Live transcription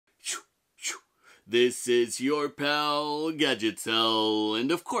This is your pal, Gadget Sal.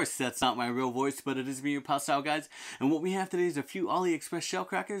 And of course, that's not my real voice, but it is me, your pal Sal, guys. And what we have today is a few AliExpress shell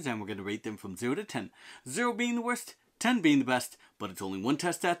crackers, and we're going to rate them from 0 to 10. 0 being the worst, 10 being the best, but it's only one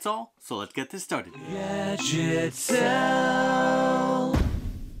test, that's all. So let's get this started. Gadget Sal.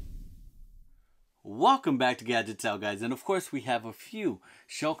 Welcome back to Gadget Sal, guys, and of course we have a few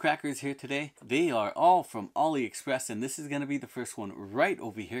shell crackers here today. They are all from AliExpress, and this is going to be the first one right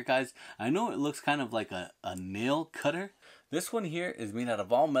over here, guys. I know it looks kind of like a nail cutter. This one here is made out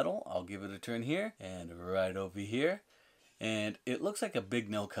of all metal. I'll give it a turn here and right over here. And it looks like a big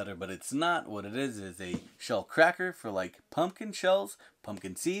nail cutter, but it's not. What it is a shell cracker for like pumpkin shells,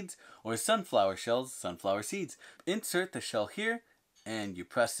 pumpkin seeds, or sunflower shells, sunflower seeds. Insert the shell here, and you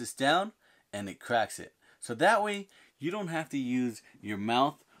press this down, and it cracks it. So that way you don't have to use your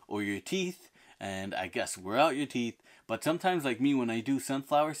mouth or your teeth, and I guess wear out your teeth. But sometimes, like me, when I do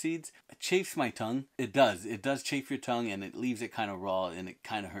sunflower seeds, it chafes my tongue. It does chafe your tongue, and it leaves it kind of raw, and it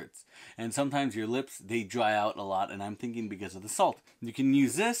kind of hurts. And sometimes your lips, they dry out a lot, and I'm thinking because of the salt. You can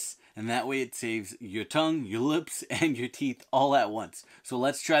use this, and that way it saves your tongue, your lips, and your teeth all at once. So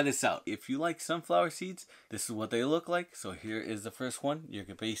let's try this out. If you like sunflower seeds, this is what they look like. So here is the first one. You're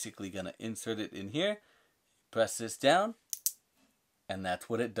basically going to insert it in here, press this down, and that's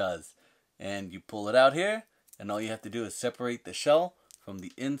what it does. And you pull it out here, and all you have to do is separate the shell from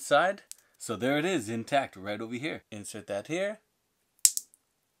the inside. So there it is, intact right over here. Insert that here.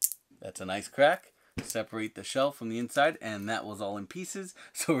 That's a nice crack. Separate the shell from the inside, and that was all in pieces.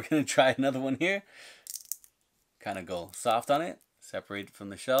 So we're going to try another one here. Kind of go soft on it. Separate it from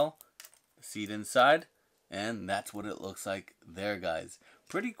the shell. The seed inside. And that's what it looks like there, guys.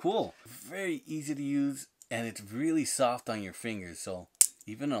 Pretty cool. Very easy to use, and it's really soft on your fingers. So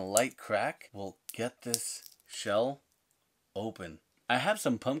even a light crack will get this shell open. I have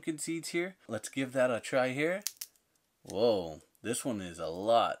some pumpkin seeds here. Let's give that a try here. Whoa, this one is a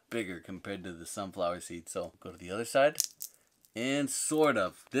lot bigger compared to the sunflower seeds. So go to the other side. And sort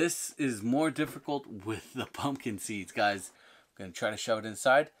of. This is more difficult with the pumpkin seeds, guys. I'm gonna try to shove it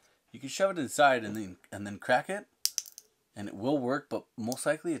inside. You can shove it inside and then crack it, and it will work, but most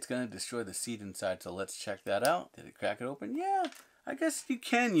likely it's gonna destroy the seed inside. So let's check that out. Did it crack it open? Yeah, I guess you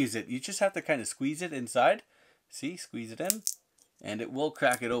can use it. You just have to kind of squeeze it inside. See, squeeze it in, and it will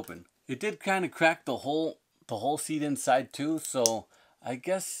crack it open. It did kind of crack the whole seed inside too, so I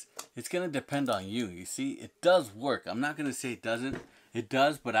guess it's gonna depend on you. You see, it does work. I'm not gonna say it doesn't. It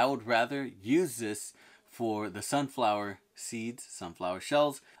does, but I would rather use this for the sunflower seeds, sunflower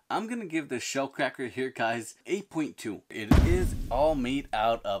shells. I'm gonna give this shell cracker here, guys, 8.2. It is all made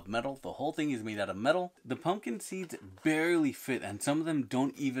out of metal. The whole thing is made out of metal. The pumpkin seeds barely fit, and some of them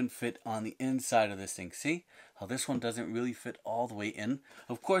don't even fit on the inside of this thing. See how this one doesn't really fit all the way in?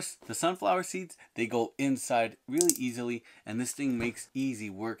 Of course, the sunflower seeds, they go inside really easily, and this thing makes easy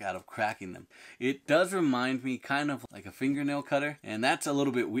work out of cracking them. It does remind me kind of like a fingernail cutter, and that's a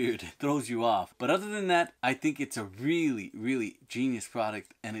little bit weird. It throws you off. But other than that, I think it's a really, really genius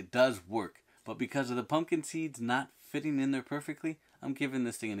product, and it does work. But because of the pumpkin seeds not fitting in there perfectly, I'm giving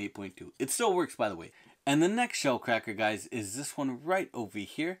this thing an 8.2. It still works, by the way. And the next shell cracker, guys, is this one right over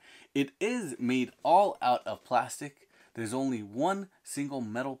here. It is made all out of plastic. There's only one single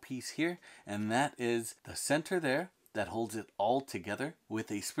metal piece here, and that is the center there that holds it all together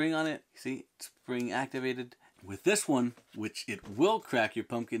with a spring on it. See, spring activated. With this one, which it will crack your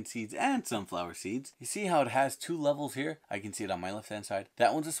pumpkin seeds and sunflower seeds. You see how it has two levels here? I can see it on my left hand side.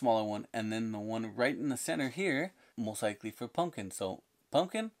 That one's a smaller one, and then the one right in the center here, most likely for pumpkin. So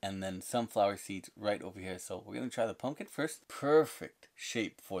pumpkin and then sunflower seeds right over here. So we're going to try the pumpkin first. Perfect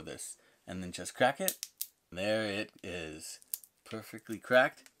shape for this. And then just crack it. There it is. Perfectly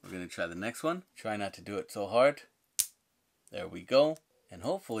cracked. We're going to try the next one. Try not to do it so hard. There we go. And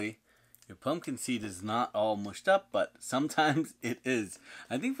hopefully your pumpkin seed is not all mushed up, but sometimes it is.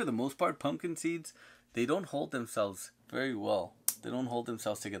 I think for the most part, pumpkin seeds, they don't hold themselves very well. They don't hold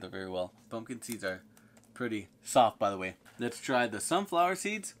themselves together very well. Pumpkin seeds are pretty soft, by the way. Let's try the sunflower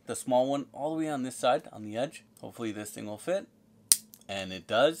seeds, the small one all the way on this side, on the edge. Hopefully this thing will fit. And it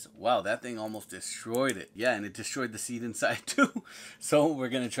does. Wow, that thing almost destroyed it. Yeah, and it destroyed the seed inside too. So we're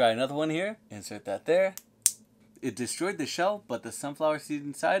going to try another one here. Insert that there. It destroyed the shell, but the sunflower seed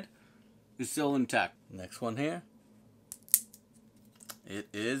inside is still intact. Next one here. It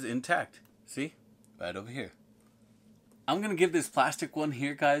is intact. See? Right over here. I'm going to give this plastic one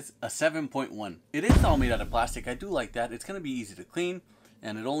here, guys, a 7.1. It is all made out of plastic. I do like that. It's going to be easy to clean,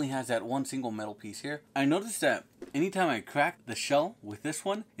 and it only has that one single metal piece here. I noticed that anytime I cracked the shell with this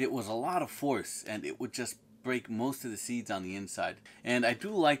one, it was a lot of force, and it would just break most of the seeds on the inside. And I do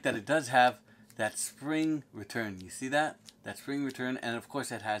like that it does have that spring return. You see that? That spring return, and of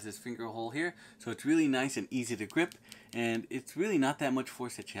course it has this finger hole here, so it's really nice and easy to grip, and it's really not that much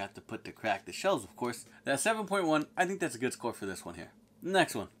force that you have to put to crack the shells, of course. That's 7.1. I think that's a good score for this one here.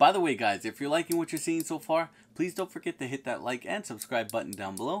 Next one. By the way, guys, if you're liking what you're seeing so far, please don't forget to hit that like and subscribe button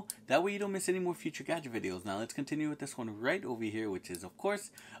down below. That way you don't miss any more future gadget videos. Now let's continue with this one right over here, which is, of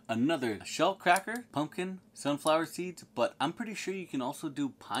course, another shell cracker, pumpkin, sunflower seeds, but I'm pretty sure you can also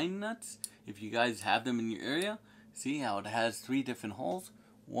do pine nuts if you guys have them in your area. See how it has 3 different holes?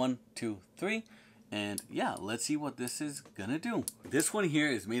 1, 2, 3. And yeah, let's see what this is gonna do. This one here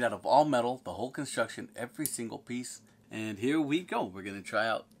is made out of all metal, the whole construction, every single piece. And here we go. We're gonna try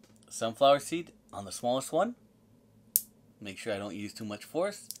out sunflower seed on the smallest one. Make sure I don't use too much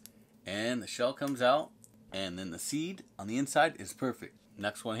force. And the shell comes out, and then the seed on the inside is perfect.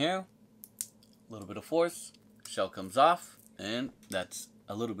 Next one here, a little bit of force, shell comes off, and that's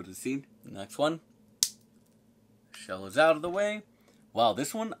a little bit of seed. Next one, shell is out of the way. Wow,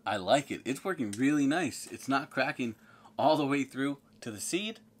 this one, I like it. It's working really nice. It's not cracking all the way through to the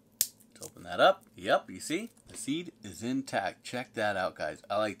seed. Let's open that up. Yep, you see? The seed is intact. Check that out, guys.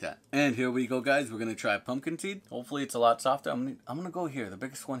 I like that. And here we go, guys. We're going to try pumpkin seed. Hopefully it's a lot softer. I'm going to go here, the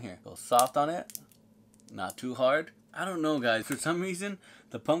biggest one here. Go soft on it. Not too hard. I don't know, guys. For some reason,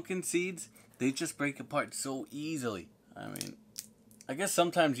 the pumpkin seeds, they just break apart so easily. I mean, I guess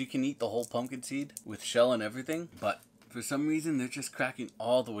sometimes you can eat the whole pumpkin seed with shell and everything, but for some reason, they're just cracking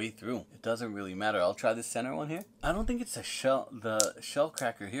all the way through. It doesn't really matter. I'll try the center one here. I don't think it's the shell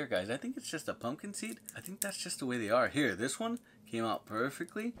cracker here, guys. I think it's just a pumpkin seed. I think that's just the way they are. Here, this one came out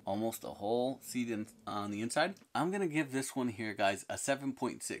perfectly. Almost a whole seed on the inside. I'm going to give this one here, guys, a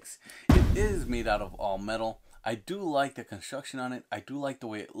 7.6. It is made out of all metal. I do like the construction on it. I do like the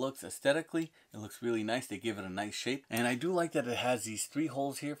way it looks aesthetically. It looks really nice. They give it a nice shape. And I do like that it has these 3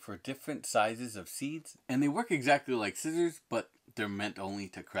 holes here for different sizes of seeds. And they work exactly like scissors, but they're meant only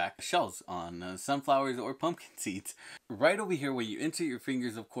to crack shells on sunflowers or pumpkin seeds. Right over here where you insert your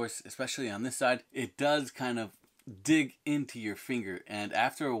fingers, of course, especially on this side, it does kind of dig into your finger, and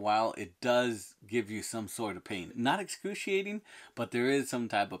after a while it does give you some sort of pain. Not excruciating, but there is some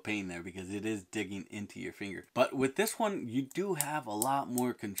type of pain there because it is digging into your finger. But with this one, you do have a lot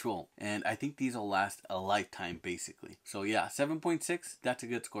more control, and I think these will last a lifetime basically. So yeah, 7.6, that's a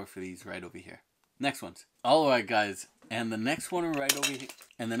good score for these right over here. Next ones. Alright, guys, and the next one right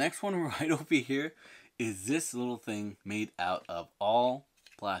over here, is this little thing made out of all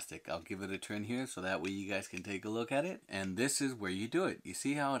plastic. I'll give it a turn here so that way you guys can take a look at it. And this is where you do it. You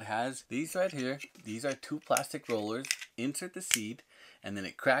see how it has these right here? These are 2 plastic rollers. Insert the seed, and then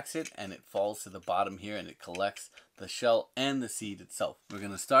it cracks it, and it falls to the bottom here, and it collects the shell and the seed itself. We're going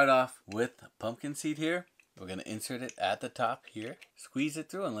to start off with pumpkin seed here. We're going to insert it at the top here. Squeeze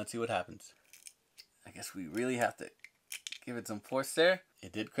it through, and let's see what happens. I guess we really have to give it some force there.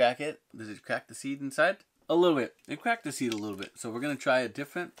 It did crack it. Does it crack the seed inside? A little bit. It cracked the seed a little bit. So we're going to try a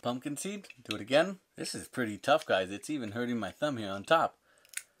different pumpkin seed. Do it again. This is pretty tough, guys. It's even hurting my thumb here on top.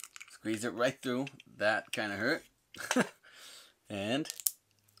 Squeeze it right through. That kind of hurt. And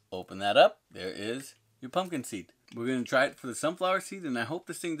open that up. There is your pumpkin seed. We're going to try it for the sunflower seed, and I hope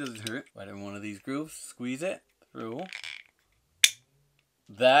this thing doesn't hurt. Right in one of these grooves. Squeeze it through.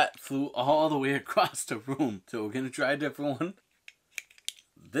 That flew all the way across the room. So we're going to try a different one.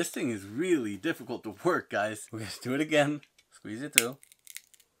 This thing is really difficult to work, guys. We're going to do it again. Squeeze it through.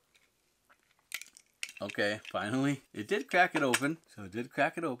 Okay, finally. It did crack it open. So it did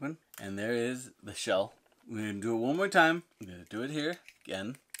crack it open. And there is the shell. We're going to do it one more time. I'm going to do it here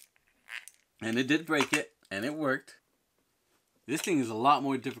again. And it did break it. And it worked. This thing is a lot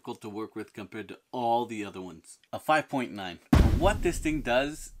more difficult to work with compared to all the other ones. A 5.9. What this thing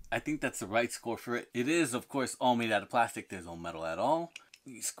does, I think that's the right score for it. It is, of course, all made out of plastic. There's no metal at all.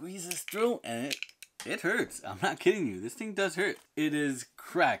 You squeeze this through and it hurts. I'm not kidding you. This thing does hurt. It is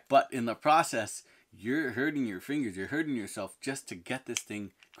cracked, but in the process, you're hurting your fingers. You're hurting yourself just to get this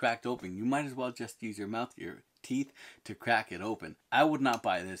thing cracked open. You might as well just use your mouth, your teeth to crack it open. I would not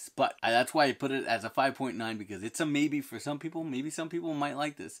buy this, but that's why I put it as a 5.9 because it's a maybe for some people. Maybe some people might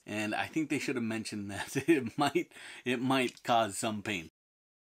like this, and I think they should have mentioned that it might cause some pain.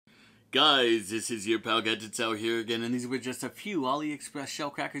 Guys, this is your pal Gadget Sal here again, and these were just a few AliExpress shell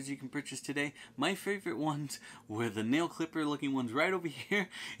crackers you can purchase today. My favorite ones were the nail clipper looking ones right over here,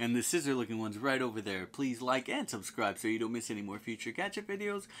 and the scissor looking ones right over there. Please like and subscribe so you don't miss any more future gadget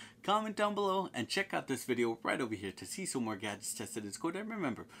videos. Comment down below, and check out this video right over here to see some more gadgets tested and scored. And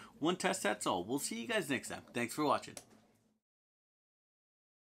remember, one test, that's all. We'll see you guys next time. Thanks for watching.